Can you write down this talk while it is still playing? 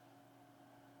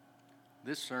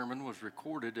This sermon was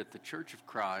recorded at the Church of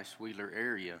Christ, Wheeler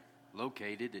area,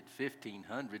 located at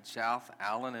 1500 South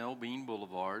Allen L. Bean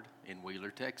Boulevard in Wheeler,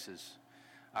 Texas.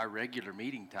 Our regular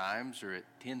meeting times are at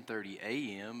 10:30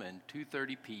 a.m. and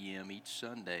 2:30 p.m. each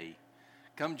Sunday.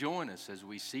 Come join us as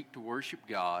we seek to worship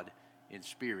God in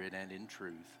spirit and in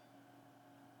truth.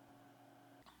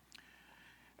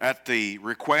 At the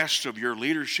request of your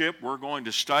leadership, we're going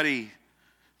to study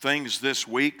things this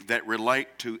week that relate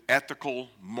to ethical,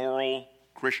 moral,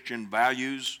 Christian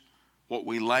values, what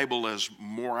we label as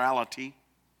morality.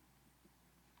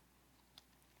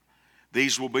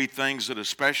 These will be things that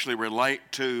especially relate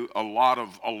to a lot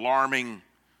of alarming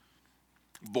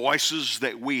voices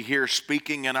that we hear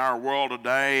speaking in our world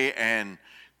today and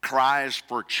cries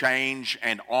for change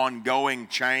and ongoing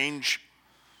change.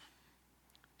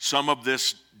 Some of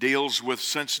this deals with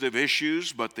sensitive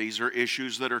issues, but these are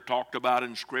issues that are talked about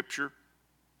in Scripture.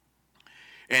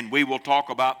 And we will talk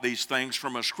about these things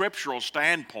from a scriptural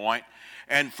standpoint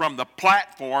and from the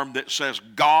platform that says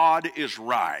God is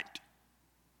right.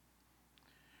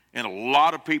 And a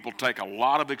lot of people take a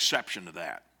lot of exception to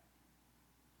that.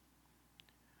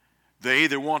 They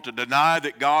either want to deny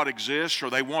that God exists or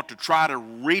they want to try to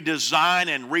redesign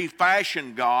and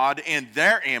refashion God in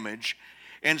their image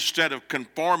instead of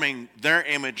conforming their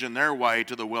image and their way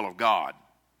to the will of God.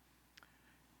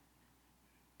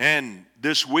 And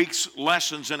this week's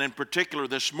lessons, and in particular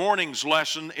this morning's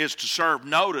lesson, is to serve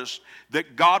notice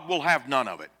that God will have none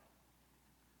of it.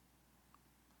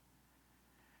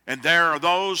 And there are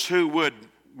those who would,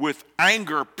 with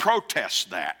anger, protest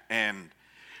that. And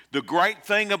the great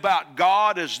thing about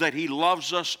God is that He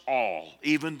loves us all,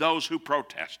 even those who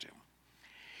protest Him.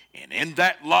 And in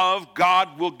that love,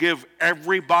 God will give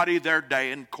everybody their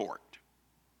day in court.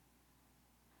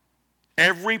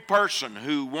 Every person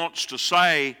who wants to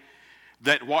say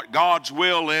that what God's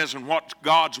will is and what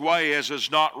God's way is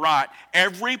not right,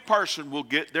 every person will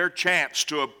get their chance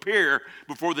to appear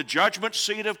before the judgment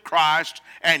seat of Christ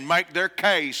and make their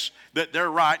case that they're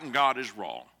right and God is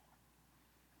wrong.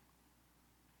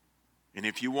 And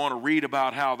if you want to read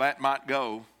about how that might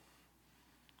go,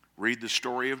 read the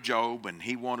story of Job, and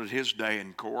he wanted his day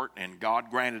in court, and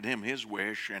God granted him his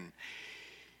wish, and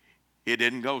it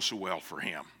didn't go so well for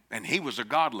him. And he was a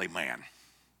godly man.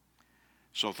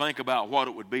 So think about what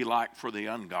it would be like for the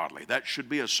ungodly. That should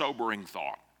be a sobering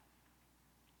thought.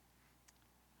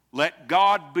 Let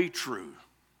God be true.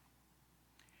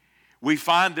 We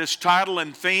find this title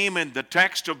and theme in the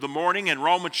text of the morning in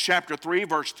Romans chapter 3,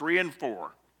 verse 3 and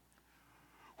 4,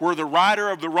 where the writer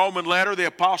of the Roman letter, the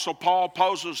Apostle Paul,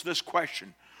 poses this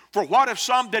question: for what if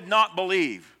some did not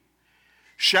believe?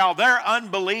 Shall their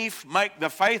unbelief make the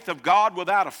faith of God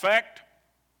without effect?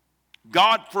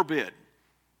 God forbid.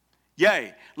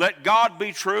 Yea, let God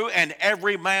be true and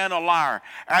every man a liar.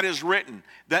 That is written,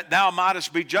 that thou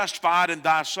mightest be justified in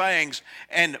thy sayings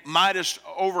and mightest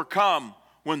overcome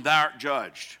when thou art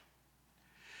judged.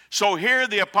 So here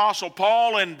the Apostle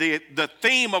Paul, and the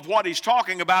theme of what he's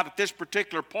talking about at this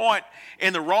particular point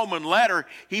in the Roman letter,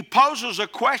 he poses a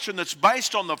question that's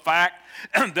based on the fact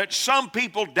that some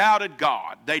people doubted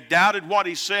God. They doubted what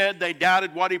he said. They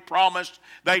doubted what he promised.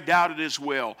 They doubted his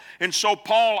will. And so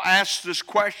Paul asks this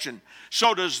question: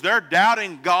 so does their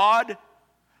doubting God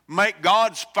make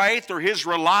God's faith or his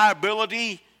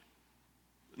reliability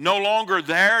no longer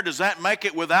there? Does that make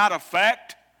it without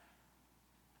effect?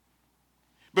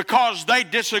 Because they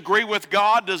disagree with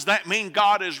God, does that mean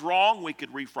God is wrong? We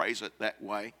could rephrase it that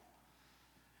way.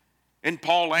 And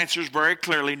Paul answers very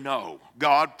clearly, no.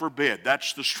 God forbid.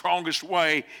 That's the strongest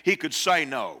way he could say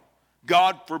no.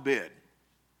 God forbid.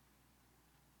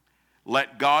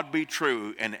 Let God be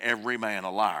true and every man a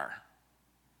liar.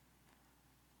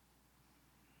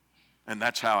 And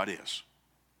that's how it is.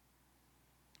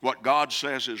 What God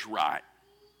says is right.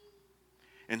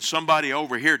 And somebody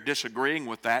over here disagreeing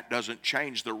with that doesn't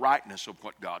change the rightness of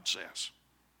what God says.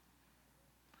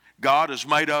 God has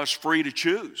made us free to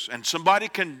choose. And somebody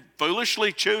can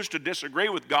foolishly choose to disagree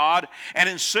with God and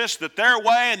insist that their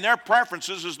way and their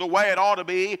preferences is the way it ought to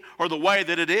be or the way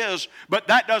that it is. But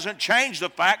that doesn't change the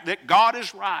fact that God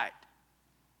is right.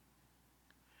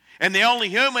 And the only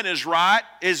human is right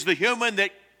is the human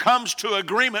that comes to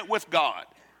agreement with God.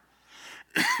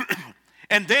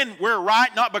 And then we're right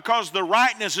not because the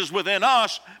rightness is within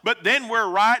us, but then we're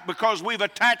right because we've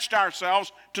attached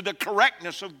ourselves to the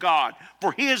correctness of God.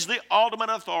 For He is the ultimate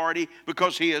authority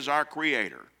because He is our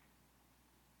Creator.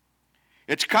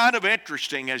 It's kind of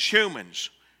interesting as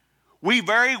humans. We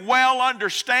very well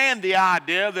understand the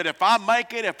idea that if I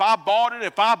make it, if I bought it,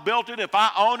 if I built it, if I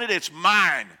own it, it's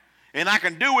mine. And I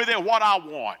can do with it what I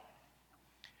want.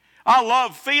 I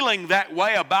love feeling that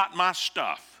way about my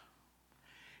stuff.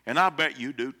 And I bet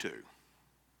you do too.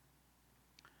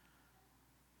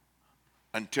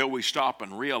 Until we stop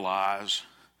and realize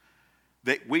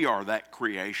that we are that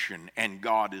creation and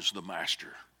God is the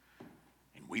master.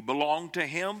 And we belong to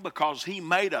Him because He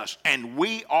made us. And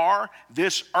we are,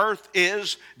 this earth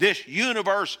is, this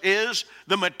universe is,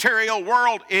 the material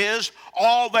world is,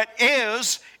 all that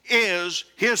is His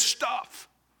stuff.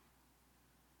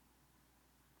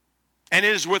 And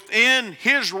it is within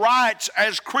His rights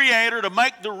as Creator to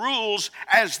make the rules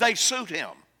as they suit Him.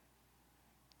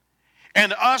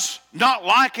 And us not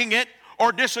liking it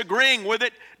or disagreeing with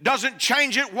it doesn't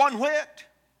change it one whit.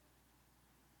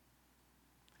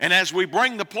 And as we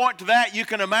bring the point to that, you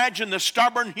can imagine the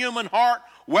stubborn human heart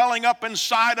welling up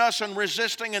inside us and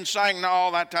resisting and saying,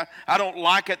 no, I don't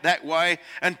like it that way,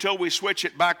 until we switch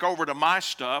it back over to my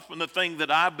stuff and the thing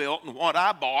that I built and what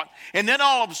I bought. And then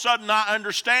all of a sudden I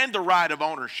understand the right of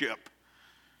ownership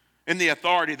and the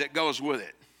authority that goes with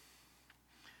it.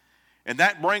 And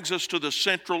that brings us to the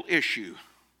central issue.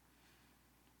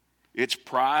 It's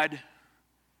pride,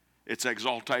 it's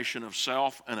exaltation of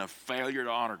self, and a failure to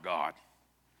honor God.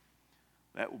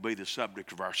 That will be the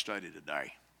subject of our study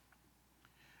today.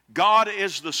 God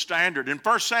is the standard. In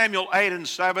 1 Samuel 8 and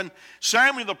 7,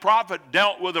 Samuel the prophet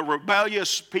dealt with a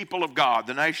rebellious people of God,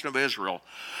 the nation of Israel.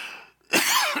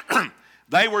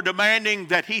 They were demanding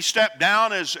that he step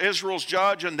down as Israel's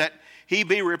judge and that he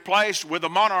be replaced with a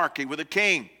monarchy, with a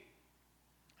king.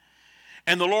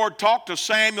 And the Lord talked to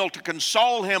Samuel to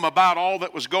console him about all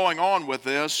that was going on with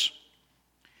this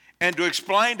and to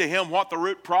explain to him what the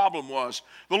root problem was.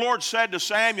 The Lord said to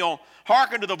Samuel,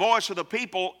 hearken to the voice of the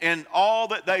people in all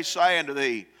that they say unto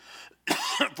thee.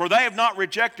 For they have not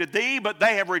rejected thee, but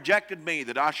they have rejected me,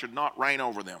 that I should not reign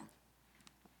over them.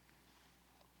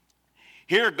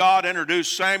 Here God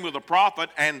introduced Samuel the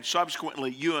prophet, and subsequently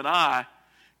you and I,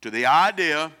 to the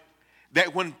idea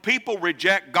that when people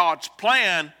reject God's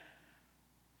plan,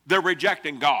 they're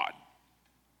rejecting God.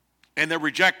 And they're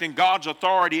rejecting God's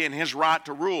authority and His right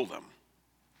to rule them.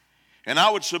 And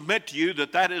I would submit to you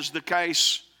that that is the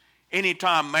case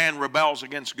anytime man rebels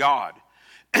against God.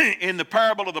 In the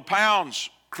parable of the pounds,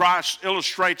 Christ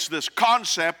illustrates this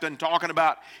concept in talking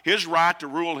about His right to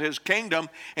rule His kingdom.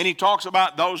 And He talks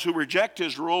about those who reject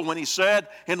His rule when He said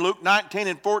in Luke 19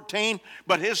 and 14,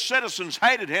 but His citizens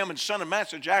hated Him and sent a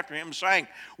message after Him saying,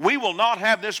 we will not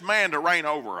have this man to reign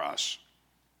over us.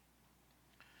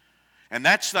 And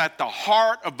that's at the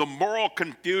heart of the moral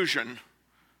confusion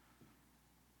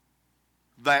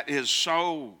that is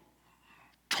so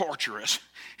torturous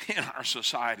in our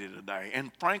society today, and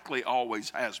frankly always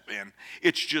has been.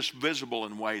 It's just visible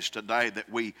in ways today that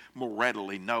we more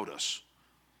readily notice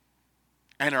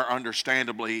and are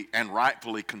understandably and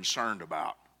rightfully concerned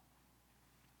about.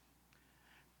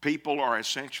 People are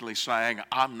essentially saying,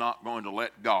 I'm not going to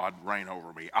let God reign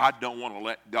over me. I don't want to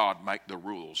let God make the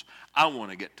rules. I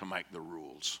want to get to make the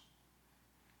rules.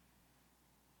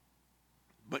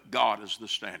 But God is the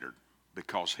standard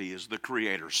because He is the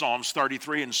creator. Psalms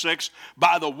 33 and 6,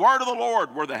 by the word of the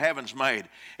Lord were the heavens made,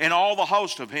 and all the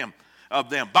host of them,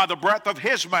 by the breath of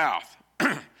His mouth.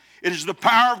 It is the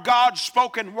power of God's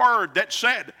spoken word that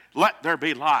said, let there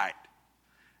be light.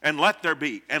 And let there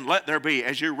be, and let there be.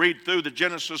 As you read through the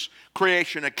Genesis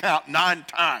creation account 9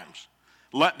 times,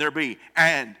 let there be,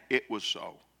 and it was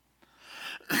so.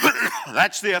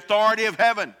 That's the authority of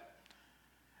heaven.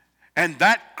 And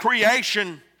that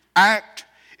creation act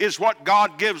is what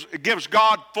God gives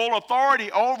God full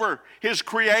authority over His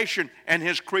creation and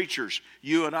His creatures,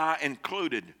 you and I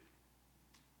included.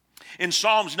 In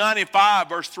Psalms 95,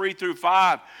 verse 3 through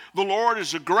 5, the Lord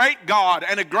is a great God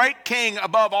and a great King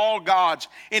above all gods.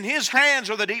 In His hands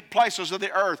are the deep places of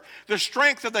the earth. The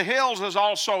strength of the hills is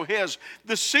also His.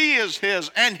 The sea is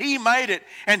His, and He made it,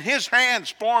 and His hands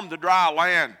formed the dry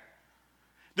land.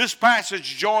 This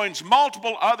passage joins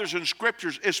multiple others in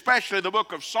Scriptures, especially the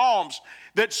book of Psalms,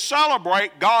 that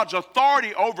celebrate God's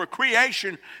authority over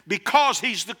creation because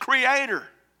He's the Creator.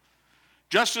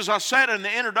 Just as I said in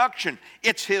the introduction,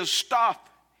 it's His stuff.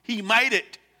 He made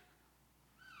it.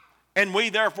 And we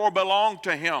therefore belong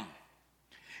to Him.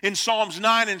 In Psalms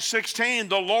 9 and 16,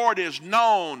 the Lord is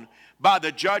known by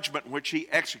the judgment which He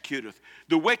executeth.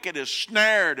 The wicked is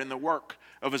snared in the work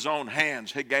of his own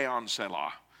hands. Higgaion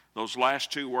Selah. Those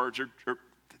last 2 words,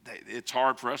 it's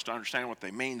hard for us to understand what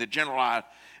they mean. The general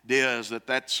idea is that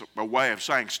that's a way of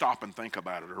saying stop and think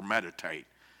about it or meditate.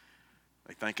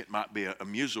 They think it might be a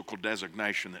musical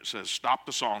designation that says, stop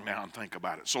the song now and think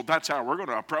about it. So that's how we're going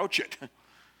to approach it.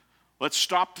 Let's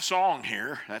stop the song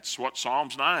here. That's what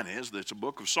Psalms 9 is. It's a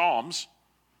book of Psalms.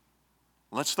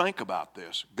 Let's think about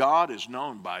this. God is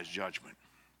known by his judgment.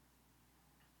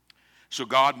 So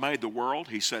God made the world.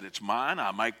 He said, it's mine.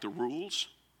 I make the rules.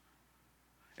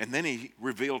 And then he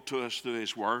revealed to us through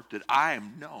his word that I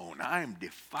am known, I am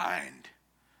defined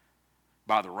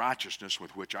by the righteousness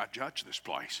with which I judge this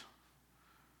place.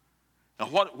 Now,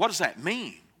 what does that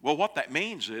mean? Well, what that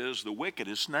means is the wicked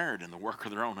is snared in the work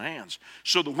of their own hands.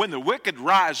 So that when the wicked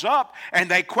rise up and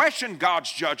they question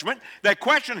God's judgment, they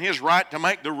question his right to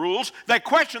make the rules, they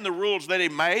question the rules that he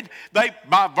made, they,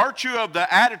 by virtue of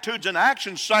the attitudes and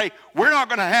actions, say, we're not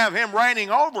going to have him reigning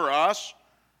over us.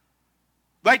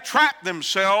 They trap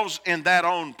themselves in that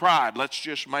own pride. Let's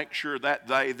just make sure that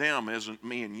they, them isn't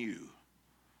me and you.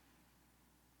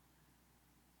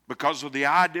 Because of the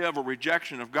idea of a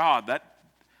rejection of God,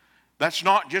 that's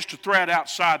not just a threat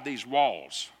outside these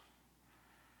walls.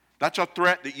 That's a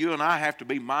threat that you and I have to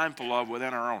be mindful of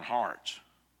within our own hearts.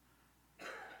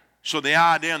 So the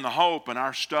idea and the hope in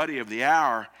our study of the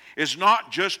hour is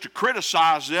not just to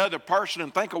criticize the other person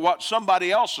and think of what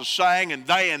somebody else is saying and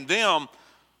they and them.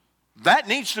 That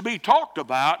needs to be talked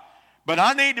about, but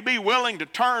I need to be willing to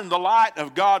turn the light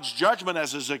of God's judgment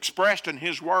as is expressed in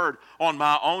his word on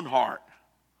my own heart.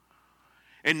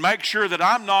 And make sure that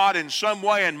I'm not in some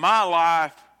way in my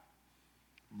life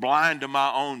blind to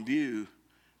my own view,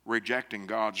 rejecting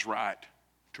God's right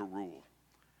to rule.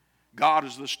 God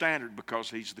is the standard because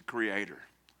he's the creator,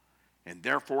 and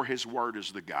therefore his word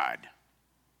is the guide.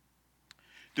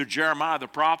 Through Jeremiah the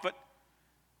prophet,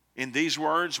 in these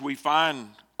words we find,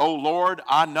 O Lord,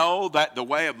 I know that the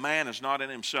way of man is not in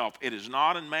himself. It is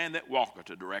not in man that walketh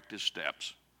to direct his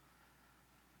steps.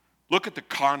 Look at the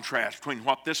contrast between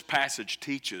what this passage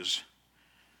teaches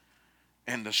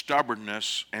and the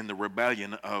stubbornness and the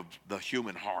rebellion of the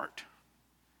human heart.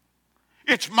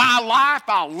 It's my life.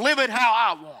 I'll live it how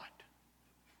I want.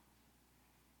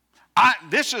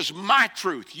 This is my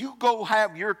truth. You go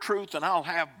have your truth and I'll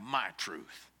have my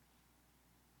truth.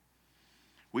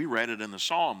 We read it in the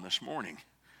psalm this morning.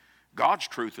 God's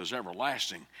truth is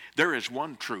everlasting. There is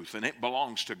one truth and it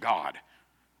belongs to God.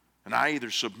 And I either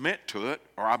submit to it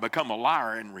or I become a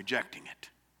liar in rejecting it.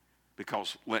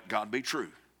 Because let God be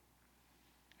true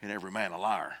and every man a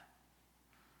liar.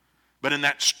 But in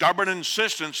that stubborn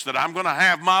insistence that I'm going to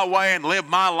have my way and live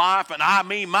my life and I,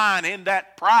 me, mine, in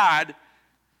that pride,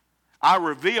 I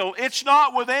reveal it's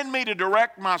not within me to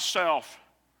direct myself.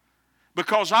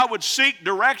 Because I would seek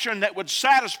direction that would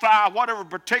satisfy whatever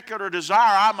particular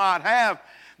desire I might have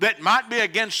that might be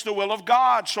against the will of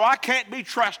God. So I can't be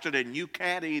trusted, and you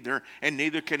can't either, and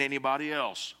neither can anybody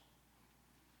else.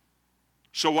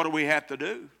 So what do we have to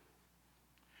do?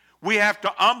 We have to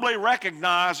humbly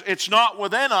recognize it's not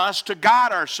within us to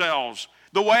guide ourselves.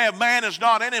 The way of man is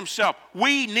not in himself.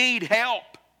 We need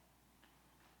help.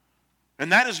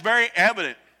 And that is very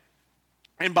evident.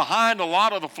 And behind a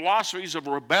lot of the philosophies of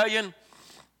rebellion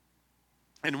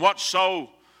and what's so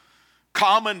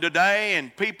common today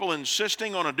and people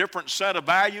insisting on a different set of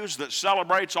values that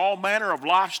celebrates all manner of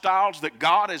lifestyles that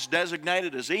God has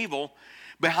designated as evil,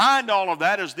 behind all of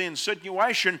that is the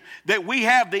insinuation that we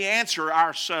have the answer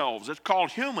ourselves. It's called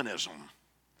humanism.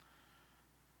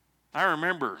 I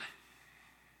remember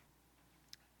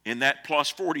in that plus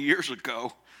 40 years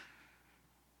ago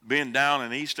being down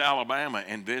in East Alabama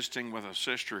and visiting with a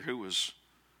sister who was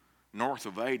north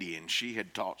of 80, and she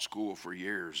had taught school for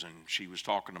years, and she was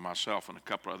talking to myself and a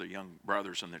couple other young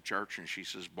brothers in the church, and she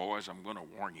says, boys, I'm going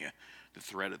to warn you, the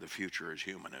threat of the future is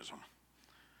humanism.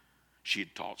 She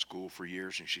had taught school for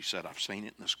years, and she said, I've seen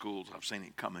it in the schools, I've seen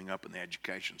it coming up in the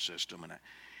education system,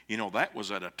 and that was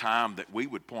at a time that we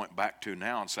would point back to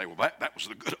now and say, well, that was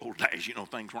the good old days,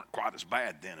 things weren't quite as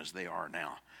bad then as they are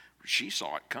now. But she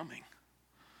saw it coming.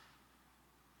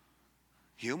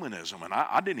 Humanism, and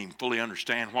I didn't even fully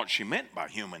understand what she meant by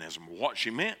humanism. What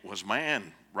she meant was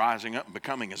man rising up and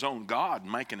becoming his own God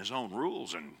and making his own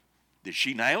rules. And did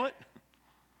she nail it?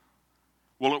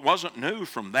 Well, it wasn't new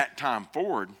from that time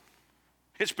forward.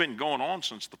 It's been going on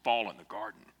since the fall in the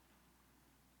garden.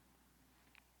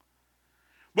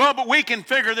 Well, but we can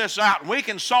figure this out. We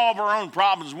can solve our own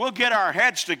problems. We'll get our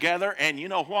heads together, and you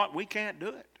know what? We can't do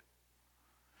it.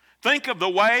 Think of the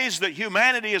ways that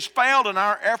humanity has failed in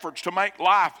our efforts to make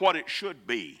life what it should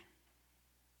be.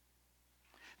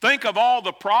 Think of all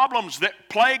the problems that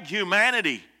plague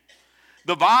humanity.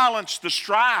 The violence, the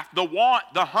strife, the want,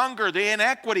 the hunger, the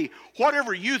inequity.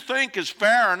 Whatever you think is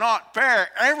fair or not fair,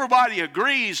 everybody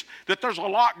agrees that there's a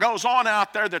lot goes on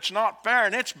out there that's not fair,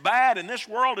 and it's bad, and this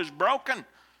world is broken.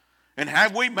 And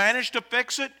have we managed to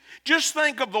fix it? Just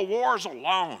think of the wars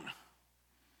alone.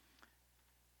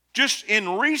 Just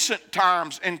in recent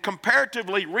times, in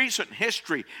comparatively recent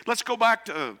history, let's go back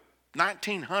to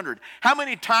 1900. How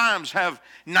many times have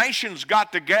nations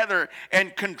got together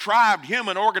and contrived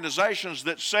human organizations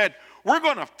that said, we're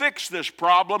going to fix this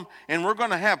problem and we're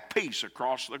going to have peace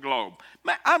across the globe?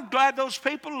 Man, I'm glad those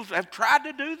people have tried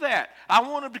to do that. I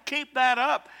want them to keep that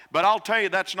up. But I'll tell you,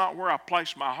 that's not where I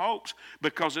place my hopes,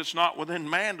 because it's not within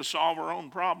man to solve our own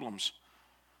problems.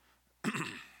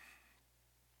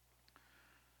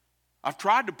 I've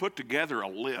tried to put together a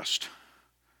list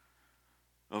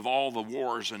of all the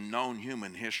wars in known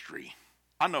human history.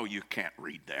 I know you can't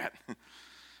read that.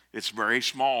 It's very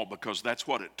small because that's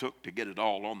what it took to get it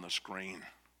all on the screen.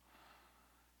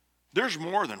 There's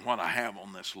more than what I have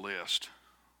on this list.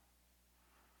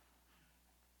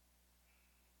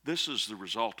 This is the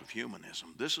result of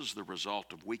humanism. This is the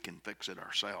result of we can fix it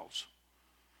ourselves.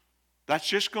 That's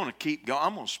just going to keep going.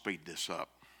 I'm going to speed this up.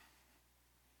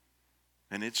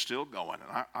 And it's still going.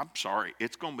 And I'm sorry,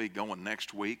 it's going to be going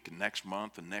next week and next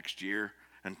month and next year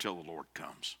until the Lord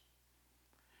comes.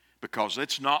 Because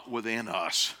it's not within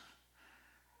us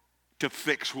to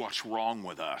fix what's wrong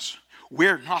with us.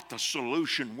 We're not the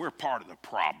solution. We're part of the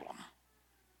problem.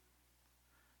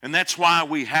 And that's why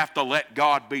we have to let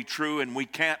God be true, and we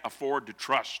can't afford to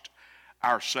trust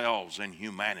ourselves and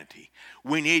humanity.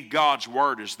 We need God's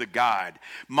word as the guide.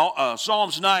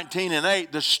 Psalms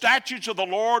 19:8, the statutes of the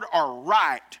Lord are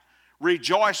right,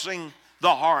 rejoicing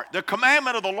the heart. The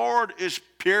commandment of the Lord is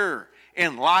pure,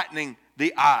 enlightening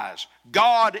the eyes.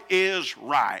 God is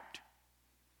right.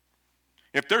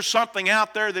 If there's something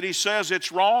out there that he says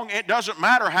it's wrong, it doesn't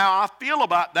matter how I feel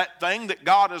about that thing that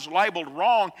God has labeled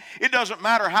wrong. It doesn't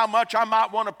matter how much I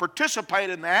might want to participate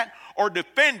in that or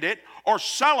defend it or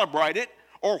celebrate it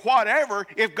or whatever.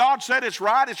 If God said it's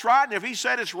right, it's right. And if he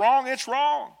said it's wrong, it's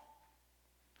wrong.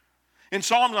 In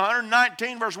Psalm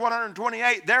 119, verse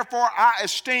 128, therefore I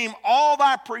esteem all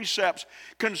thy precepts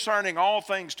concerning all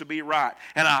things to be right,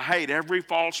 and I hate every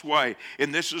false way.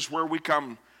 And this is where we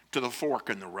come to the fork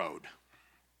in the road.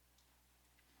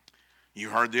 You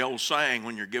heard the old saying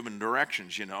when you're given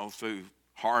directions, through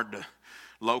hard to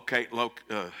locate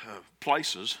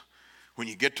places. When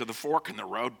you get to the fork in the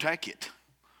road, take it.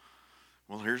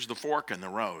 Well, here's the fork in the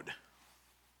road.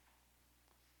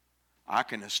 I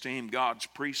can esteem God's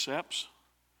precepts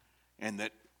and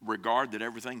that regard that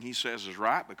everything he says is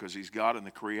right because he's God and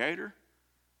the Creator,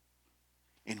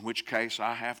 in which case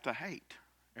I have to hate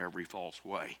every false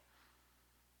way.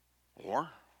 Or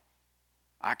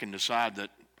I can decide that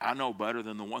I know better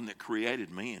than the one that created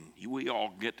me, and we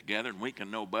all get together and we can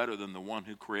know better than the one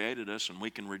who created us, and we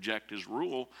can reject his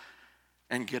rule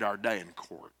and get our day in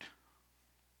court.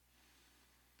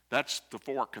 That's the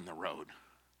fork in the road.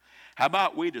 How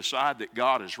about we decide that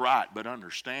God is right, but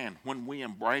understand when we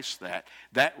embrace that,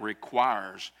 that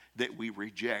requires that we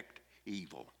reject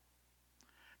evil.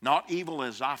 Not evil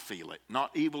as I feel it, not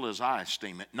evil as I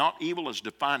esteem it, not evil as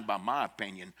defined by my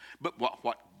opinion, but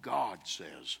what God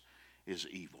says is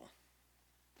evil.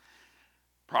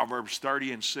 Proverbs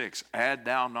 30:6, add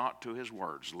thou not to his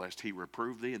words, lest he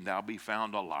reprove thee and thou be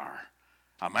found a liar.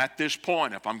 I'm at this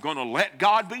point, if I'm going to let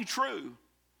God be true,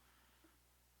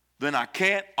 then I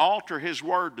can't alter his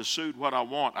word to suit what I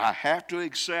want. I have to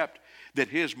accept that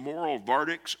his moral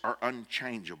verdicts are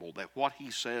unchangeable, that what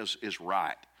he says is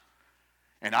right.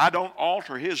 And I don't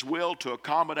alter his will to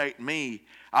accommodate me.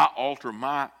 I alter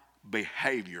my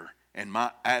behavior and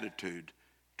my attitude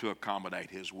to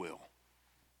accommodate his will.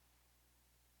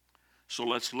 So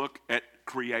let's look at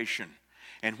creation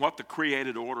and what the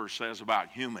created order says about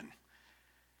human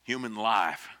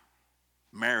life,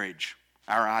 marriage,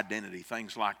 our identity,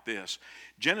 things like this.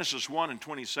 Genesis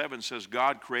 1:27 says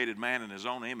God created man in his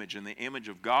own image. In the image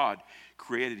of God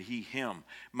created he him.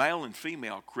 Male and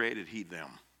female created he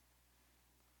them.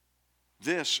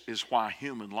 This is why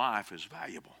human life is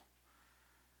valuable,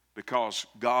 because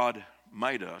God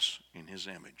made us in his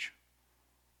image.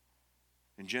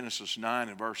 In Genesis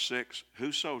 9:6,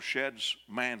 whoso sheds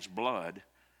man's blood,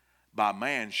 by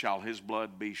man shall his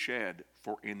blood be shed,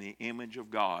 for in the image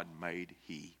of God made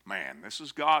he man. This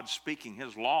is God speaking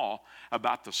his law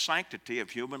about the sanctity of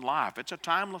human life. It's a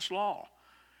timeless law.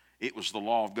 It was the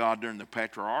law of God during the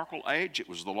patriarchal age. It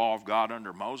was the law of God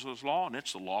under Moses' law, and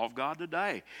it's the law of God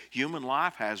today. Human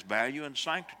life has value and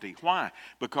sanctity. Why?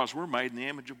 Because we're made in the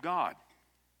image of God.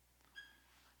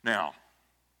 Now,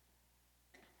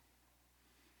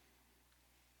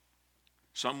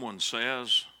 someone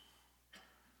says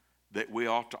that we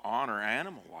ought to honor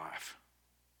animal life.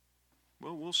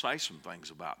 Well, we'll say some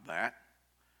things about that.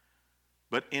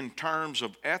 But in terms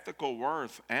of ethical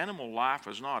worth, animal life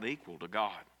is not equal to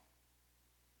God.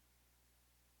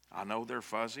 I know they're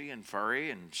fuzzy and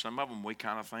furry, and some of them we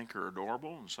kind of think are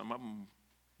adorable, and some of them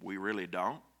we really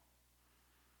don't.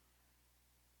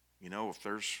 You know, if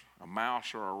there's a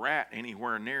mouse or a rat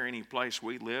anywhere near any place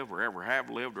we live or ever have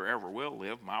lived or ever will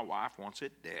live, my wife wants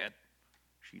it dead.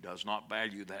 She does not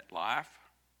value that life.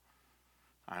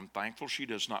 I'm thankful she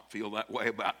does not feel that way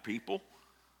about people.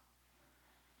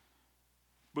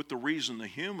 But the reason the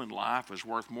human life is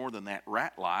worth more than that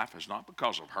rat life is not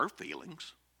because of her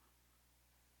feelings.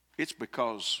 It's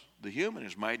because the human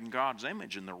is made in God's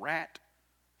image and the rat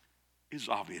is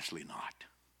obviously not.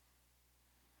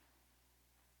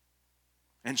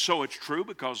 And so it's true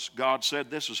because God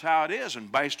said this is how it is.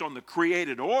 And based on the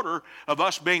created order of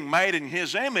us being made in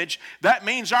His image, that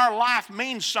means our life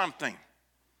means something.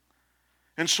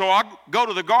 And so I go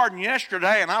to the garden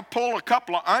yesterday and I pull a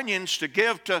couple of onions to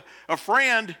give to a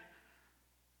friend,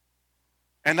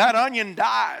 and that onion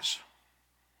dies.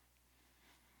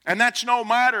 And that's no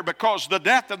matter, because the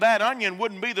death of that onion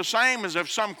wouldn't be the same as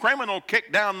if some criminal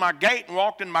kicked down my gate and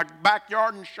walked in my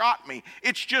backyard and shot me.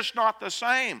 It's just not the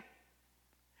same.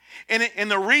 And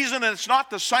the reason it's not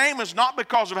the same is not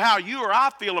because of how you or I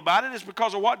feel about it, it's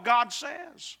because of what God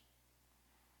says.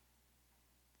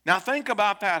 Now think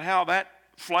about that, how that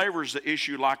flavors the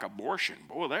issue like abortion.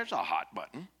 Boy, there's a hot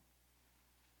button.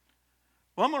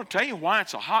 Well, I'm going to tell you why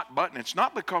it's a hot button. It's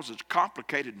not because it's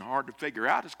complicated and hard to figure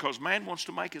out. It's because man wants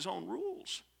to make his own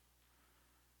rules.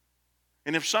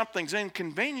 And if something's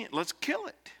inconvenient, let's kill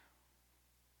it.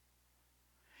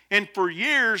 And for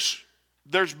years,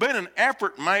 there's been an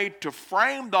effort made to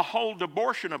frame the whole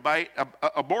abortion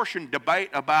debate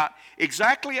about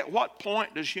exactly at what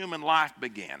point does human life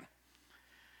begin.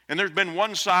 And there's been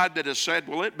one side that has said,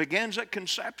 well, it begins at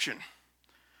conception.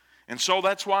 And so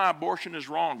that's why abortion is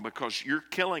wrong, because you're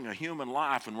killing a human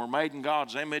life and we're made in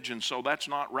God's image, and so that's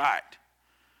not right.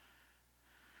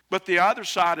 But the other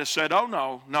side has said,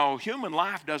 oh, no, human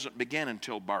life doesn't begin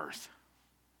until birth.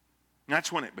 And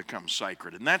that's when it becomes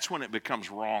sacred, and that's when it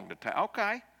becomes wrong to tell.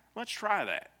 Okay, let's try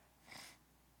that.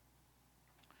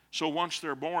 So once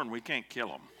they're born, we can't kill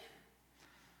them.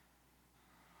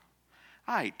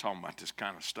 I hate talking about this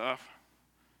kind of stuff.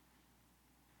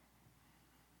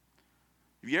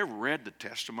 Have you ever read the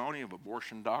testimony of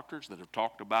abortion doctors that have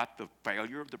talked about the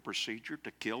failure of the procedure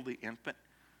to kill the infant?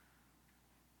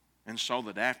 And so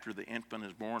that after the infant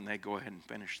is born, they go ahead and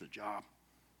finish the job.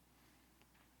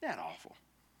 Isn't that awful?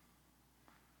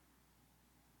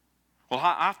 Well,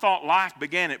 I thought life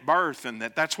began at birth, and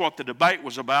that's what the debate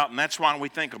was about, and that's why we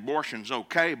think abortion's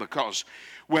okay, because,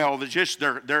 well,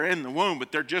 they're in the womb, but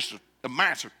they're just a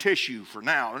mass of tissue for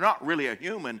now. They're not really a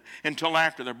human until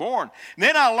after they're born. And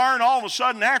then I learned all of a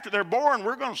sudden after they're born,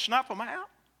 we're going to snuff them out.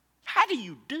 How do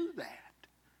you do that?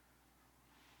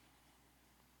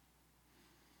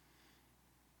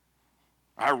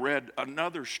 I read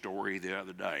another story the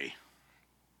other day.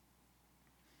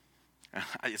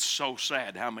 It's so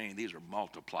sad how many of these are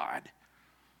multiplied.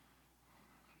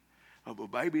 Of a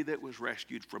baby that was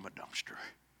rescued from a dumpster.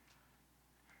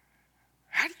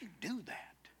 How do you do that?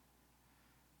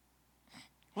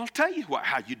 Well, I'll tell you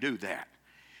how you do that.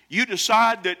 You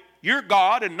decide that you're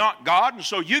God and not God, and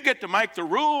so you get to make the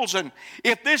rules, and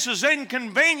if this is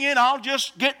inconvenient, I'll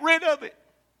just get rid of it.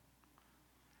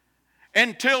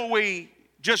 Until we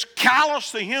just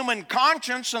callous the human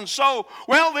conscience, and so,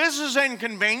 well, this is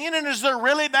inconvenient, and is there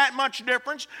really that much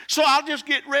difference? So I'll just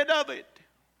get rid of it.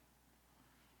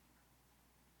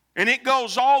 And it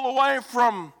goes all the way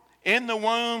from in the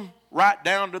womb right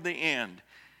down to the end.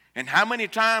 And how many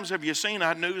times have you seen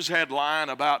a news headline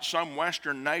about some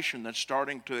Western nation that's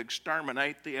starting to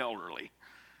exterminate the elderly?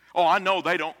 Oh, I know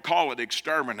they don't call it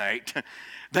exterminate.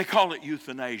 They call it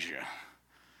euthanasia.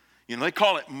 You know, they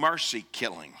call it mercy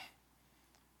killing.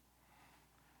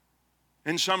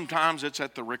 And sometimes it's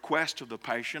at the request of the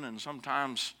patient, and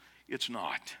sometimes it's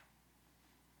not.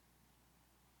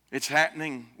 It's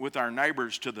happening with our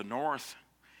neighbors to the north.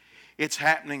 It's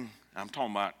happening, I'm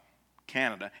talking about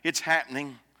Canada. It's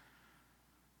happening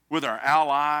with our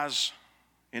allies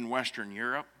in Western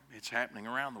Europe. It's happening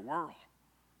around the world.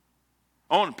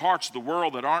 Oh, in parts of the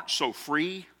world that aren't so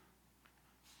free,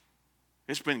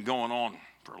 it's been going on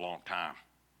for a long time.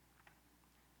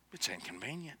 It's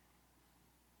inconvenient.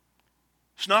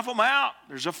 Snuff them out.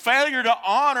 There's a failure to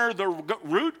honor the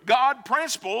root God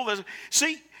principle.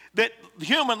 See, that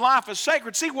human life is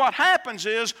sacred. See, what happens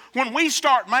is when we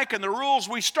start making the rules,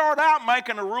 we start out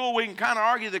making a rule, we can kind of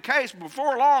argue the case, but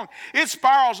before long, it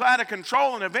spirals out of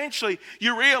control, and eventually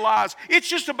you realize it's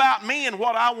just about me and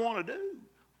what I want to do.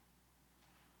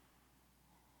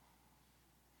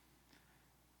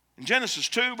 In Genesis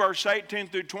 2, verse 18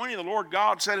 through 20, the Lord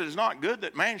God said, "It is not good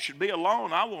that man should be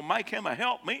alone. I will make him a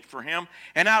helpmeet for him.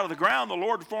 And out of the ground the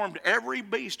Lord formed every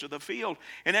beast of the field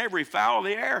and every fowl of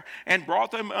the air, and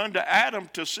brought them unto Adam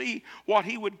to see what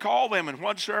he would call them. And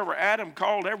whatsoever Adam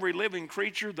called every living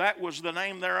creature, that was the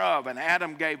name thereof. And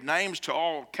Adam gave names to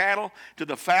all cattle, to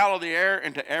the fowl of the air,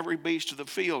 and to every beast of the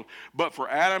field. But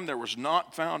for Adam there was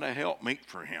not found a helpmeet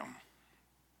for him."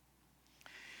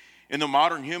 In the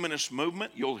modern humanist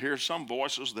movement, you'll hear some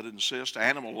voices that insist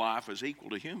animal life is equal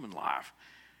to human life.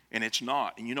 And it's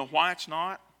not. And you know why it's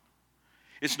not?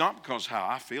 It's not because how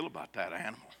I feel about that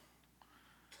animal.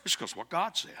 It's because what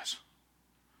God says.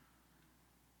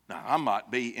 Now, I might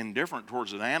be indifferent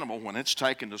towards an animal when it's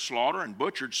taken to slaughter and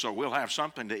butchered so we'll have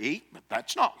something to eat, but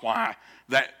that's not why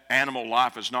that animal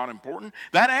life is not important.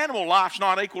 That animal life's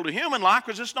not equal to human life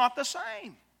because it's not the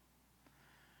same.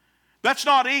 That's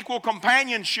not equal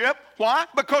companionship. Why?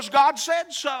 Because God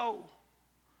said so.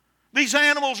 These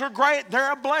animals are great.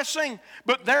 They're a blessing.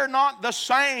 But they're not the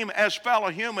same as fellow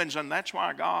humans. And that's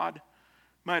why God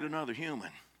made another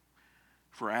human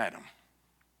for Adam.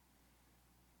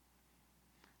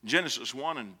 Genesis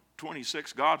 1 and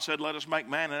 26, God said, "Let us make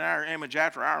man in our image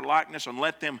after our likeness, and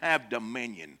let them have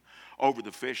dominion over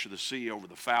the fish of the sea, over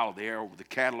the fowl of the air, over the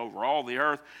cattle, over all the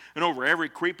earth, and over every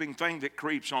creeping thing that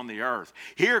creeps on the earth."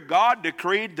 Here God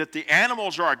decreed that the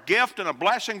animals are a gift and a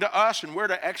blessing to us, and we're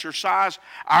to exercise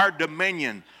our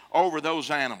dominion over those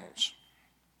animals.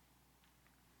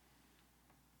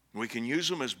 We can use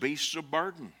them as beasts of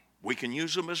burden. We can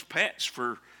use them as pets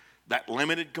for that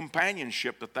limited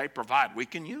companionship that they provide. We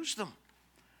can use them.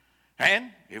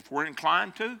 And if we're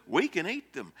inclined to, we can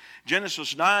eat them.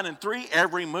 Genesis 9 and 3,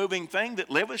 "Every moving thing that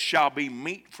liveth shall be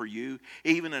meat for you,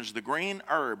 even as the green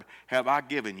herb have I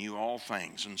given you all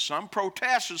things." And some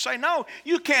protest and say, "No,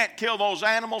 you can't kill those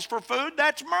animals for food.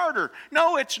 That's murder."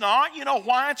 No, it's not. You know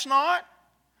why it's not?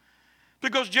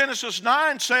 Because Genesis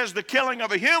 9 says the killing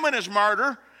of a human is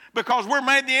murder because we're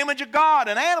made in the image of God,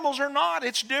 and animals are not.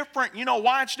 It's different. You know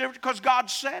why it's different? Because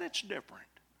God said it's different.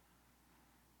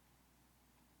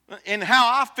 And how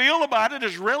I feel about it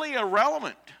is really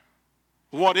irrelevant.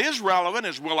 What is relevant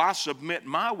is, will I submit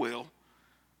my will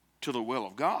to the will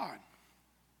of God?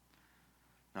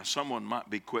 Now, someone might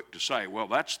be quick to say, "Well,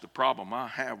 that's the problem I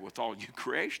have with all you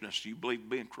creationists. You believe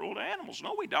being cruel to animals."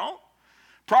 No, we don't.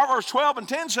 Proverbs 12 and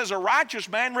 10 says, "A righteous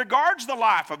man regards the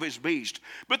life of his beast,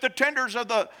 but the tenders of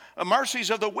the mercies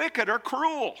of the wicked are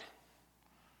cruel."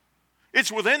 It's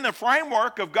within the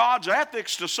framework of God's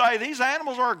ethics to say these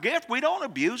animals are a gift. We don't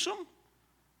abuse them.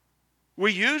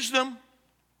 We use them.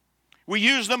 We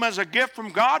use them as a gift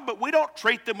from God, but we don't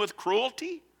treat them with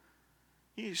cruelty.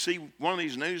 You see one of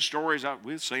these news stories,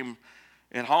 we see them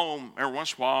at home every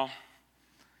once in a while.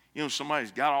 You know,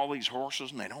 somebody's got all these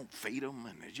horses and they don't feed them,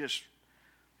 and they just,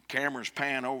 cameras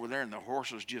pan over there and the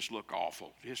horses just look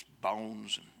awful. Just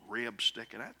bones and ribs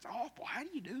sticking. That's awful. How do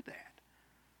you do that?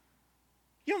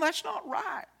 You know, that's not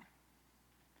right.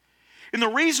 And the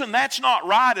reason that's not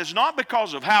right is not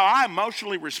because of how I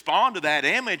emotionally respond to that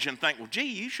image and think, "Well, gee,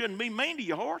 you shouldn't be mean to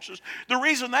your horses." The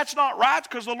reason that's not right is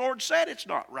because the Lord said it's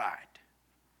not right.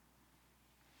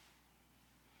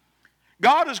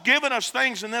 God has given us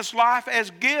things in this life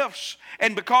as gifts,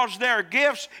 and because they're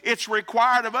gifts, it's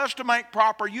required of us to make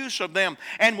proper use of them.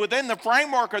 And within the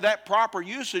framework of that proper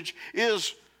usage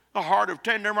is a heart of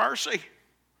tender mercy.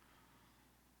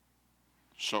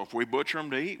 So if we butcher them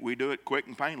to eat, we do it quick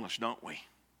and painless, don't we?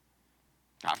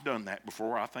 I've done that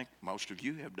before. I think most of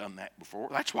you have done that before.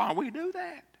 That's why we do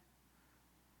that.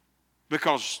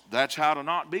 Because that's how to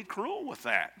not be cruel with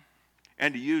that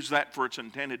and to use that for its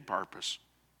intended purpose.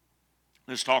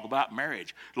 Let's talk about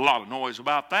marriage. A lot of noise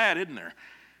about that, isn't there?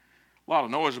 A lot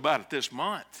of noise about it this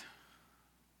month.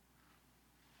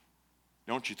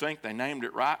 Don't you think they named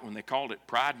it right when they called it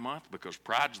Pride Month? Because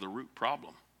pride's the root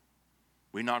problem.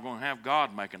 We're not going to have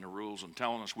God making the rules and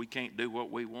telling us we can't do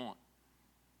what we want.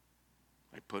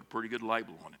 They put a pretty good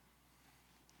label on it.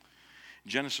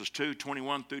 Genesis 2,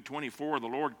 21 through 24, "The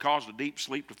Lord caused a deep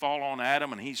sleep to fall on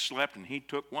Adam, and he slept, and he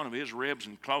took one of his ribs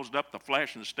and closed up the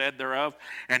flesh instead thereof.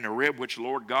 And the rib which the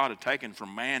Lord God had taken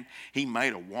from man, he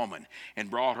made a woman,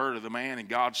 and brought her to the man. And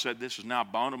God said, This is now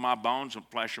bone of my bones and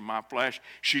flesh of my flesh.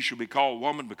 She shall be called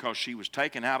woman, because she was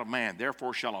taken out of man.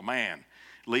 Therefore shall a man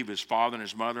leave his father and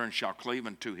his mother, and shall cleave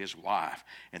unto his wife,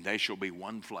 and they shall be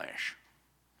one flesh."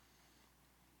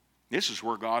 This is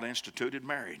where God instituted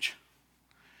marriage.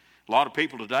 A lot of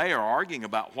people today are arguing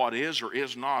about what is or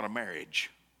is not a marriage.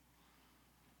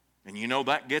 And you know,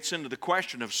 that gets into the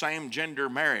question of same-gender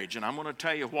marriage. And I'm going to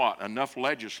tell you what, enough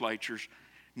legislatures,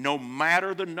 no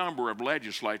matter the number of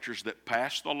legislatures that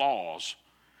pass the laws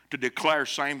to declare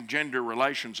same-gender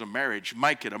relations a marriage,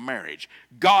 make it a marriage.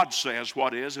 God says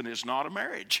what is and is not a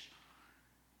marriage.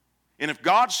 And if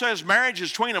God says marriage is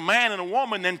between a man and a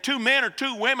woman, then two men or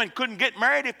two women couldn't get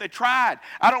married if they tried.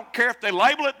 I don't care if they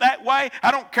label it that way. I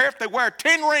don't care if they wear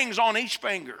 10 rings on each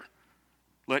finger.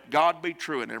 Let God be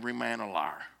true and every man a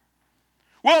liar.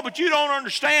 Well, but you don't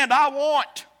understand. I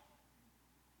want.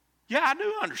 Yeah, I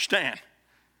do understand.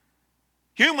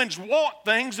 Humans want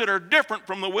things that are different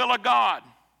from the will of God.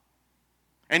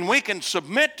 And we can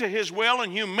submit to His will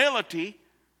in humility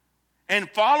and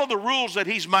follow the rules that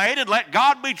He's made and let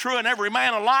God be true and every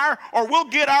man a liar, or we'll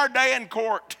get our day in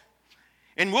court.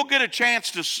 And we'll get a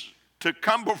chance to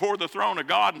come before the throne of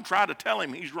God and try to tell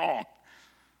Him He's wrong.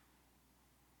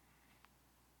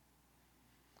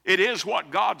 It is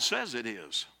what God says it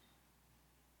is.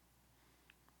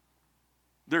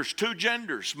 There's two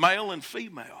genders, male and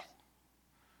female.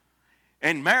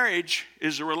 And marriage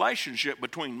is a relationship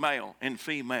between male and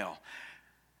female.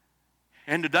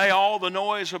 And today all the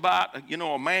noise about,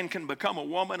 a man can become a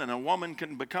woman and a woman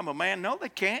can become a man. No, they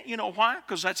can't. You know why?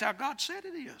 Because that's how God said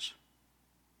it is.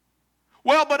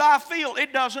 Well, but I feel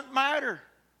it doesn't matter.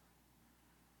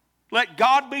 Let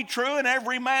God be true and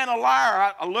every man a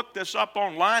liar. I looked this up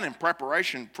online in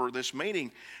preparation for this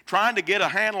meeting, trying to get a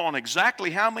handle on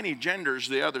exactly how many genders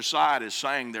the other side is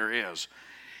saying there is.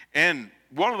 And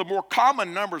one of the more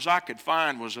common numbers I could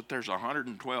find was that there's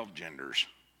 112 genders,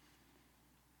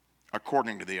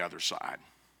 according to the other side.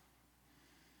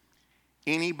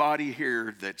 Anybody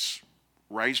here that's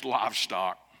raised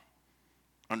livestock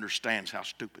understands how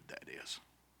stupid that is.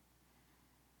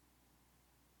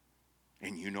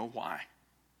 And you know why.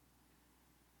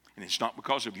 And it's not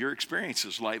because of your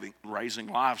experiences raising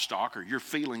livestock or your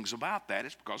feelings about that.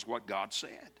 It's because of what God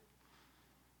said.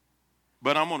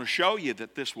 But I'm going to show you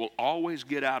that this will always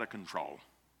get out of control.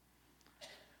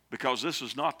 Because this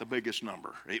is not the biggest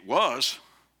number. It was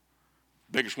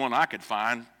the biggest one I could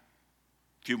find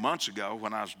a few months ago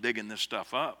when I was digging this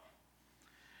stuff up.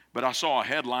 But I saw a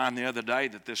headline the other day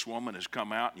that this woman has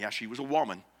come out. Yeah, she was a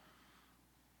woman.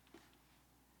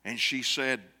 And she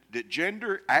said that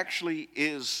gender actually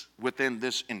is within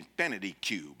this infinity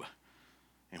cube.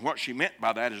 And what she meant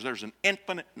by that is there's an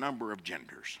infinite number of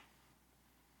genders.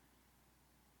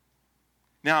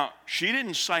 Now, she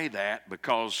didn't say that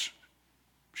because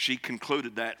she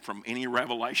concluded that from any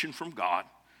revelation from God.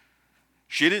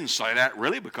 She didn't say that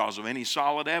really because of any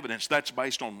solid evidence. That's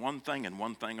based on one thing and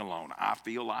one thing alone. I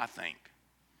feel, I think.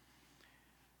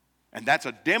 And that's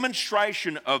a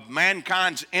demonstration of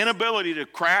mankind's inability to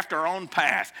craft our own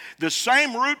path. The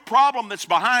same root problem that's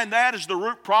behind that is the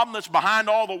root problem that's behind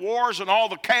all the wars and all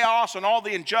the chaos and all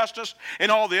the injustice and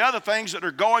all the other things that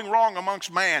are going wrong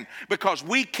amongst man. Because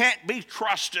we can't be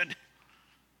trusted.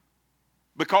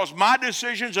 Because my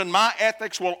decisions and my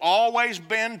ethics will always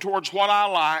bend towards what I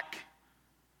like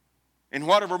and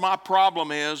whatever my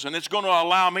problem is. And it's going to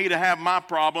allow me to have my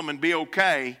problem and be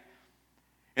okay.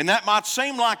 And that might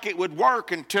seem like it would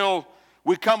work until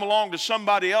we come along to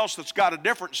somebody else that's got a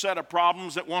different set of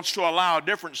problems that wants to allow a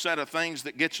different set of things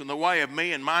that gets in the way of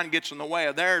me and mine gets in the way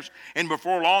of theirs. And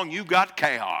before long, you got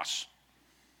chaos.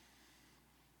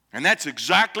 And that's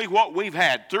exactly what we've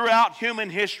had throughout human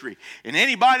history. And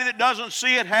anybody that doesn't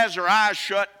see it has their eyes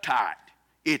shut tight.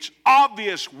 It's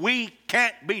obvious we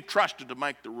can't be trusted to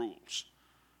make the rules.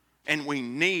 And we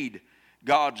need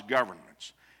God's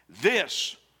governance.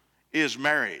 This is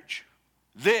marriage.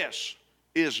 This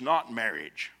is not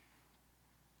marriage.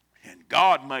 And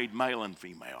God made male and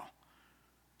female.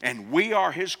 And we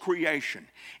are His creation.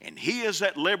 And He is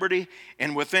at liberty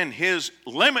and within His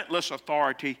limitless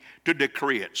authority to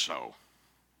decree it so.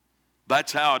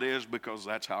 That's how it is because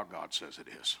that's how God says it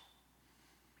is.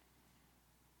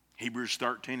 Hebrews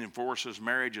 13:4 says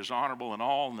marriage is honorable in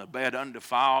all and the bed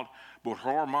undefiled, but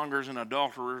whoremongers and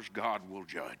adulterers God will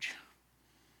judge.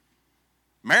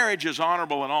 Marriage is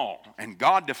honorable in all, and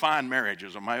God defined marriage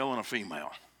as a male and a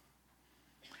female.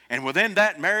 And within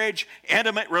that marriage,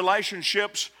 intimate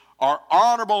relationships are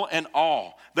honorable in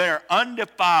all. They are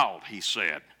undefiled, He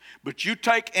said. But you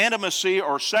take intimacy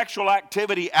or sexual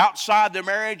activity outside the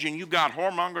marriage, and you've got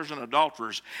whoremongers and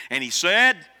adulterers. And He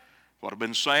said, what I've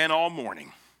been saying all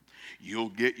morning, you'll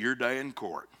get your day in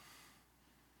court.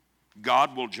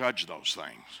 God will judge those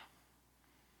things.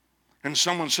 And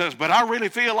someone says, but I really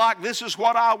feel like this is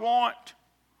what I want.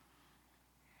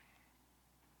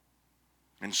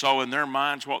 And so in their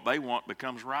minds, what they want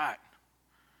becomes right.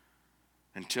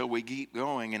 Until we keep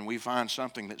going and we find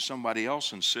something that somebody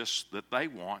else insists that they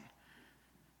want.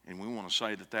 And we want to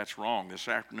say that that's wrong. This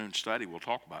afternoon's study, we'll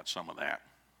talk about some of that.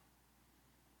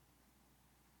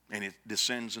 And it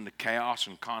descends into chaos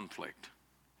and conflict.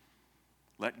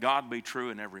 Let God be true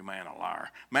and every man a liar.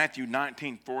 Matthew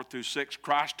 19:4-6,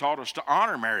 Christ taught us to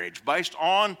honor marriage based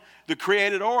on the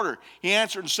created order. He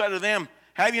answered and said to them,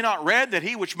 have you not read that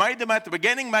he which made them at the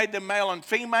beginning made them male and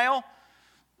female?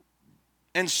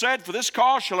 And said, for this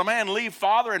cause shall a man leave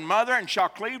father and mother, and shall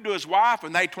cleave to his wife,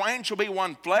 and they twain shall be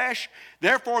one flesh.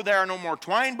 Therefore there are no more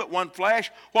twain, but one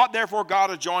flesh. What therefore God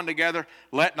hath joined together,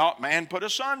 let not man put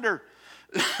asunder.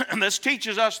 And this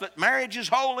teaches us that marriage is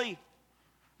holy,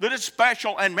 that it's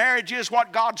special, and marriage is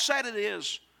what God said it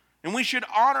is. And we should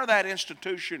honor that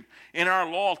institution in our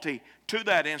loyalty to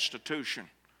that institution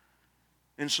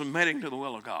in submitting to the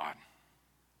will of God.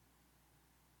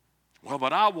 Well,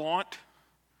 but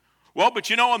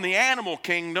in the animal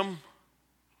kingdom,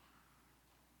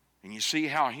 and you see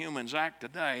how humans act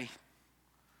today,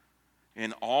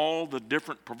 and all the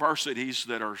different perversities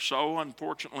that are so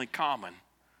unfortunately common,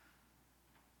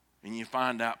 and you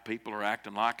find out people are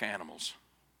acting like animals.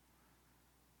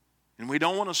 And we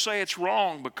don't want to say it's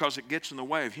wrong because it gets in the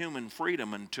way of human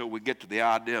freedom until we get to the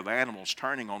idea of animals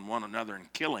turning on one another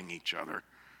and killing each other.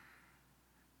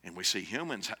 And we see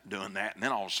humans doing that, and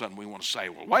then all of a sudden we want to say,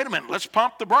 well, wait a minute, let's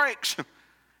pump the brakes.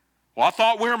 Well, I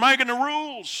thought we were making the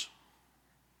rules.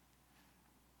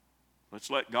 Let's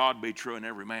let God be true and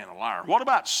every man a liar. What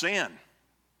about sin?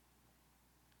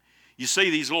 You see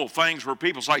these little things where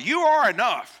people say, you are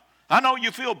enough. I know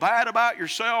you feel bad about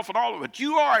yourself and all of it, but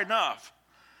you are enough.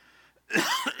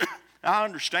 I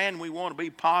understand we want to be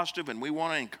positive and we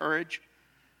want to encourage.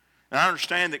 And I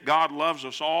understand that God loves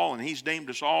us all and He's deemed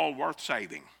us all worth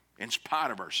saving in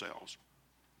spite of ourselves.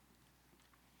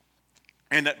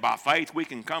 And that by faith we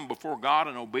can come before God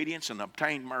in obedience and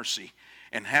obtain mercy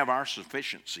and have our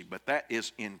sufficiency. But that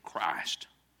is in Christ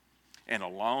and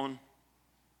alone.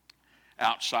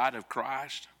 Outside of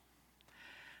Christ,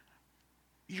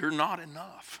 you're not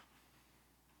enough.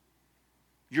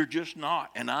 You're just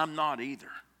not, and I'm not either.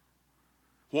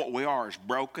 What we are is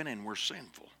broken and we're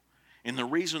sinful. And the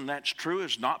reason that's true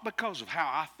is not because of how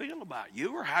I feel about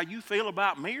you or how you feel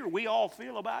about me or we all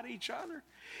feel about each other.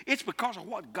 It's because of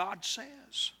what God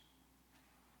says.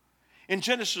 In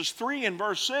Genesis 3 and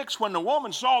verse 6, when the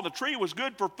woman saw the tree was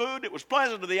good for food, it was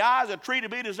pleasant to the eyes, a tree to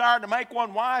be desired to make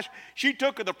one wise, she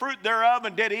took of the fruit thereof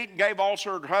and did eat, and gave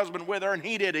also her husband with her, and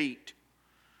he did eat.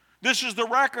 This is the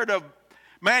record of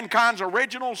mankind's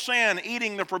original sin,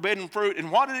 eating the forbidden fruit. And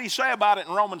what did he say about it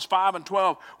in Romans 5 and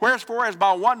 12? Wherefore, as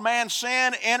by one man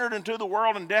sin entered into the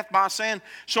world, and death by sin,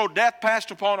 so death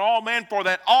passed upon all men, for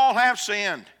that all have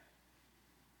sinned.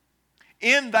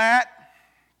 In that,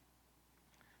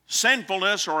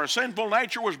 sinfulness or a sinful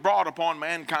nature was brought upon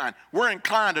mankind. We're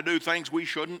inclined to do things we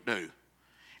shouldn't do.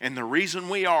 And the reason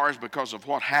we are is because of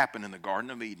what happened in the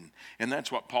Garden of Eden. And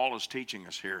that's what Paul is teaching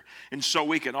us here. And so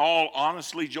we can all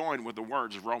honestly join with the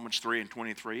words of Romans 3 and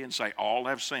 23 and say, all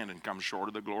have sinned and come short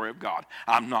of the glory of God.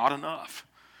 I'm not enough,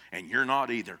 and you're not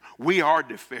either. We are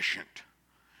deficient.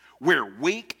 We're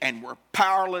weak and we're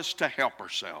powerless to help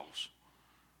ourselves.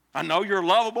 I know you're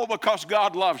lovable because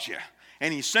God loves you.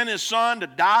 And He sent His Son to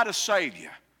die to save you.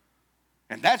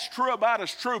 And that's true about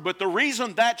us, true. But the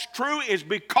reason that's true is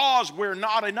because we're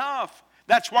not enough.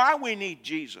 That's why we need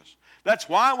Jesus. That's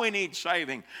why we need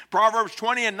saving. Proverbs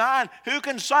 20 and 9, who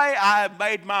can say, I have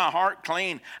made my heart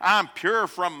clean? I'm pure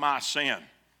from my sin.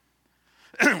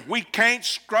 We can't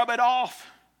scrub it off.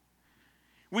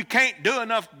 We can't do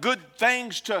enough good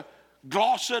things to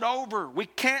gloss it over. We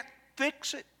can't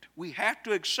fix it. We have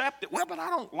to accept it. Well, but I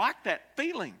don't like that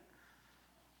feeling.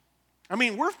 I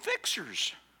mean, we're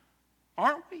fixers,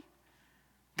 aren't we?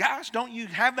 Guys, don't you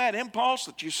have that impulse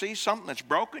that you see something that's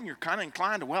broken, you're kind of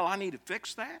inclined to, well, I need to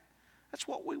fix that? That's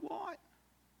what we want.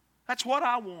 That's what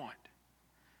I want.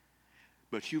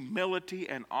 But humility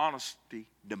and honesty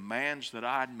demands that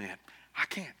I admit, I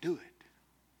can't do it.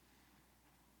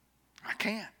 I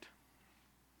can't.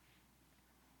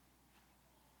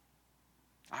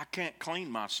 I can't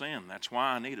clean my sin. That's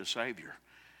why I need a Savior.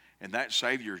 And that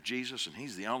Savior is Jesus, and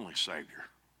He's the only Savior.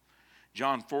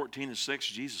 John 14 and 6,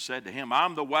 Jesus said to him,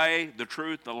 I'm the way, the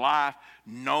truth, the life.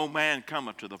 No man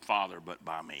cometh to the Father but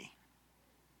by me.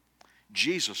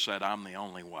 Jesus said, I'm the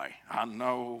only way. I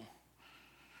know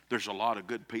there's a lot of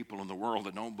good people in the world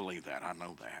that don't believe that. I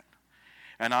know that.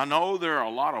 And I know there are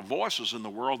a lot of voices in the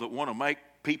world that want to make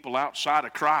people outside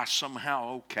of Christ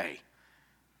somehow okay.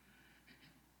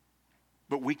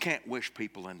 But we can't wish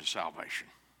people into salvation.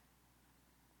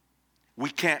 We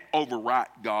can't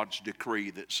overwrite God's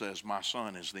decree that says my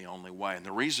Son is the only way. And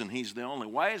the reason He's the only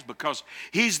way is because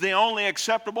He's the only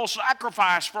acceptable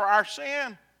sacrifice for our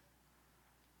sin.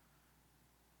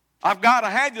 I've got to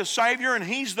have the Savior, and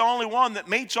He's the only one that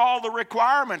meets all the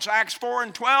requirements. Acts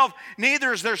 4:12,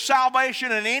 neither is there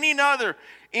salvation in any other,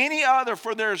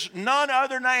 for there's none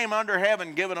other name under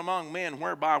heaven given among men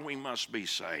whereby we must be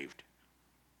saved.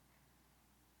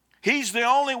 He's the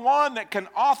only one that can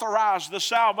authorize the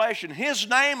salvation. His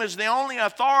name is the only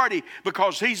authority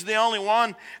because He's the only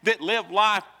one that lived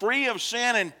life free of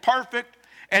sin and perfect,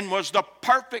 and was the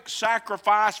perfect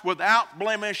sacrifice without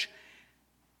blemish,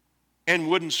 and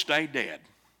wouldn't stay dead.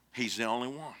 He's the only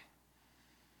one.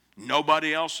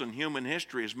 Nobody else in human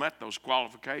history has met those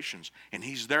qualifications. And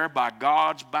He's there by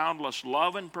God's boundless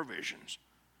love and provisions.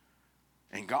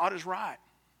 And God is right.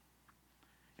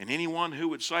 And anyone who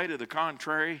would say to the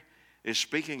contrary is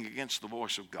speaking against the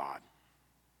voice of God.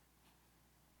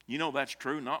 You know that's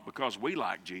true not because we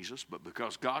like Jesus, but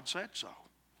because God said so.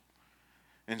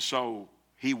 And so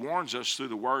He warns us through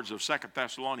the words of 2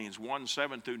 Thessalonians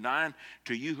 1:7-9,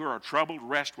 to you who are troubled,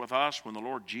 rest with us when the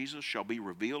Lord Jesus shall be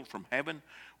revealed from heaven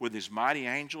with His mighty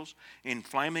angels in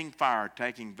flaming fire,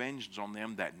 taking vengeance on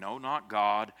them that know not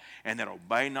God and that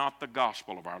obey not the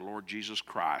gospel of our Lord Jesus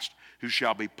Christ, who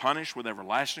shall be punished with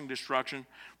everlasting destruction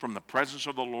from the presence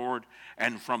of the Lord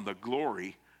and from the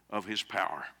glory of His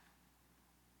power.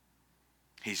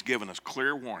 He's given us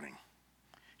clear warning.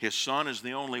 His Son is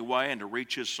the only way, and to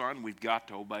reach His Son, we've got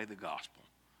to obey the gospel.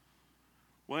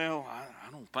 Well,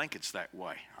 I don't think it's that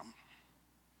way.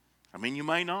 I mean, you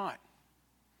may not.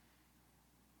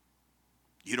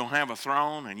 You don't have a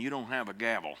throne, and you don't have a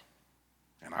gavel,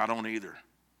 and I don't either.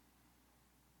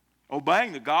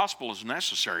 Obeying the gospel is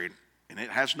necessary, and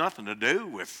it has nothing to do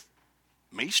with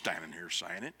me standing here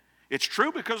saying it. It's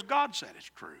true because God said it's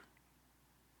true.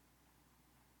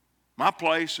 My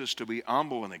place is to be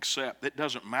humble and accept. It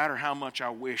doesn't matter how much I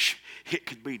wish it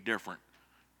could be different,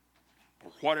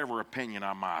 or whatever opinion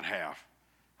I might have.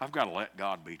 I've got to let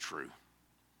God be true.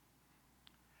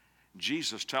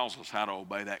 Jesus tells us how to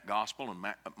obey that gospel in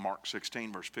Mark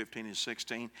 16, verse 15 and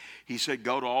 16. He said,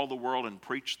 go to all the world and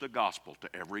preach the gospel to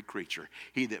every creature.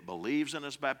 He that believes and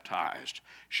is baptized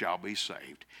shall be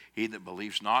saved. He that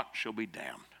believes not shall be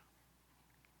damned.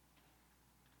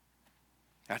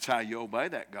 That's how you obey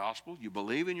that gospel. You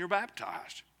believe and you're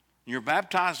baptized. You're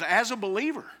baptized as a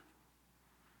believer.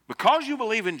 Because you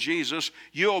believe in Jesus,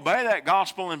 you obey that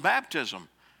gospel in baptism.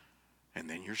 And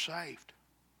then you're saved.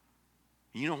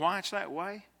 You know why it's that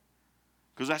way?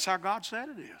 Because that's how God said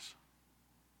it is.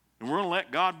 And we're going to let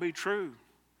God be true.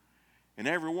 And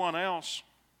everyone else,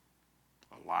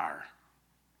 a liar.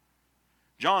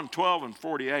 John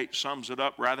 12:48 sums it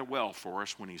up rather well for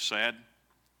us when he said,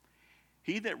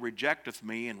 he that rejecteth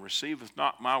me and receiveth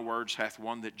not my words hath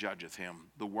one that judgeth him.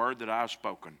 The word that I have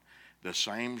spoken, the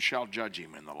same shall judge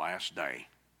him in the last day.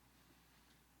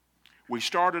 We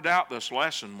started out this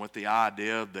lesson with the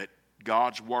idea that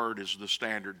God's word is the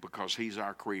standard because He's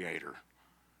our creator.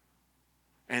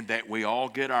 And that we all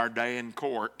get our day in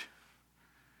court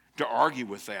to argue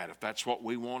with that if that's what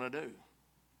we want to do.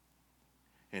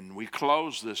 And we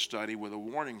close this study with a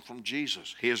warning from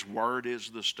Jesus. His word is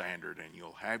the standard, and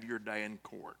you'll have your day in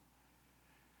court.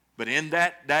 But in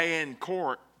that day in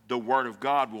court, the word of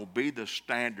God will be the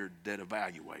standard that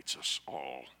evaluates us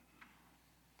all.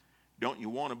 Don't you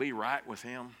want to be right with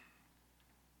Him?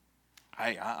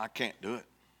 Hey, I can't do it.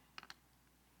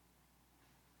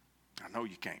 I know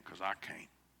you can't because I can't.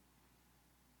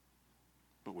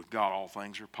 But with God, all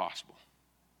things are possible.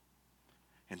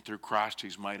 And through Christ,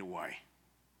 He's made a way.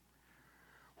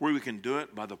 Where we can do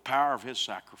it by the power of His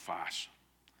sacrifice.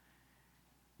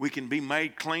 We can be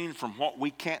made clean from what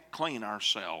we can't clean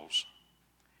ourselves.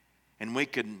 And we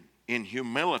can, in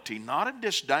humility, not in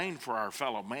disdain for our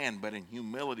fellow man, but in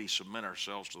humility submit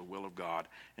ourselves to the will of God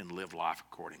and live life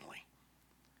accordingly.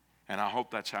 And I hope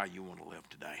that's how you want to live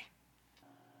today.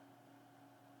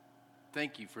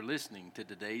 Thank you for listening to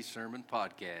today's sermon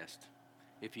podcast.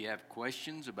 If you have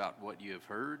questions about what you have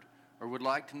heard or would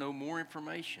like to know more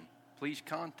information, please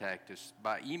contact us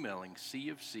by emailing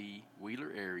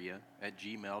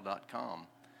cfcwheelerarea@gmail.com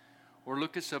or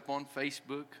look us up on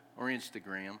Facebook or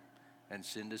Instagram and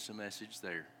send us a message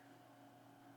there.